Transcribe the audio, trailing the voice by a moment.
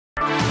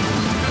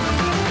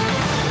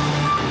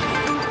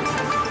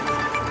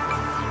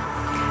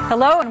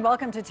Hello and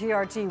welcome to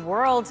TRT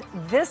World.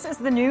 This is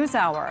the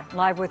Newshour,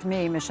 live with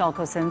me, Michelle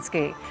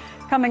Kosinski.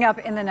 Coming up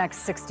in the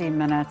next 60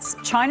 minutes,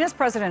 China's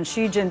President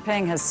Xi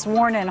Jinping has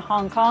sworn in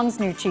Hong Kong's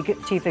new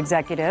chief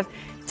executive,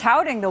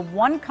 touting the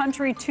one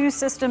country, two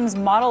systems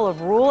model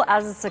of rule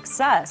as a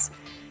success.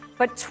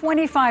 But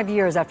 25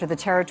 years after the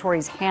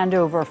territory's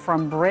handover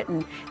from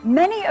Britain,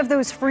 many of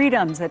those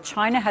freedoms that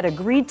China had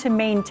agreed to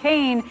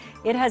maintain,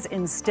 it has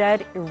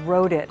instead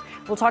eroded.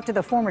 We'll talk to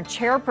the former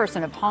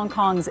chairperson of Hong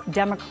Kong's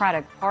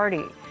Democratic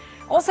Party.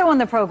 Also on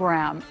the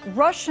program,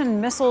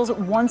 Russian missiles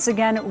once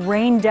again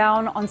rained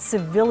down on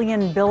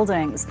civilian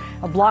buildings,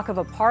 a block of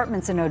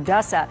apartments in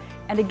Odessa,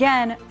 and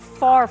again,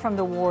 far from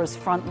the war's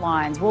front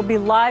lines. We'll be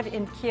live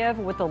in Kiev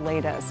with the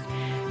latest.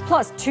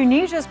 Plus,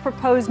 Tunisia's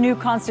proposed new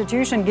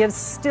constitution gives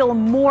still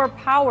more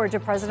power to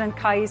President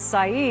Kais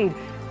Saied,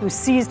 who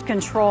seized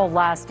control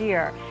last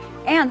year.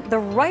 And the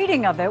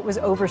writing of it was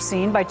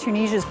overseen by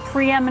Tunisia's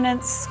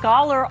preeminent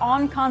scholar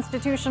on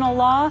constitutional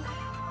law,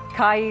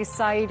 Kais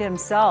Saied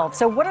himself.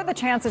 So what are the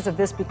chances of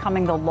this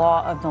becoming the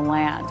law of the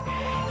land?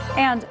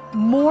 And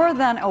more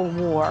than a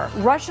war,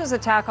 Russia's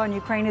attack on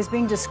Ukraine is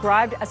being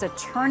described as a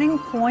turning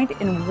point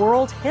in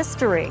world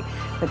history,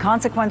 the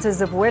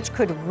consequences of which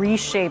could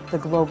reshape the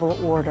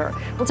global order.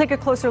 We'll take a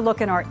closer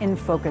look in our In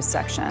Focus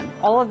section.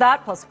 All of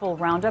that plus full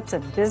roundups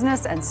of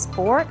business and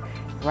sport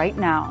right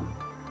now.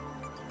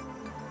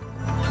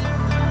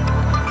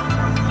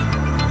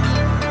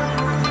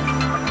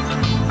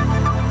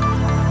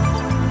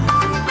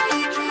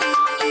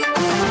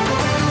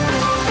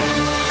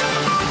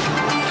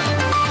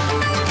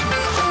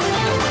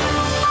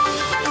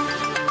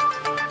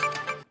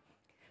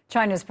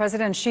 China's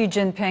President Xi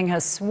Jinping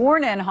has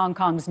sworn in Hong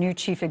Kong's new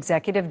chief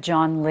executive,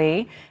 John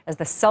Lee, as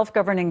the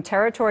self-governing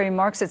territory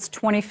marks its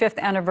 25th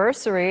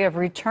anniversary of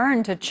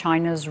return to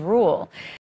China's rule.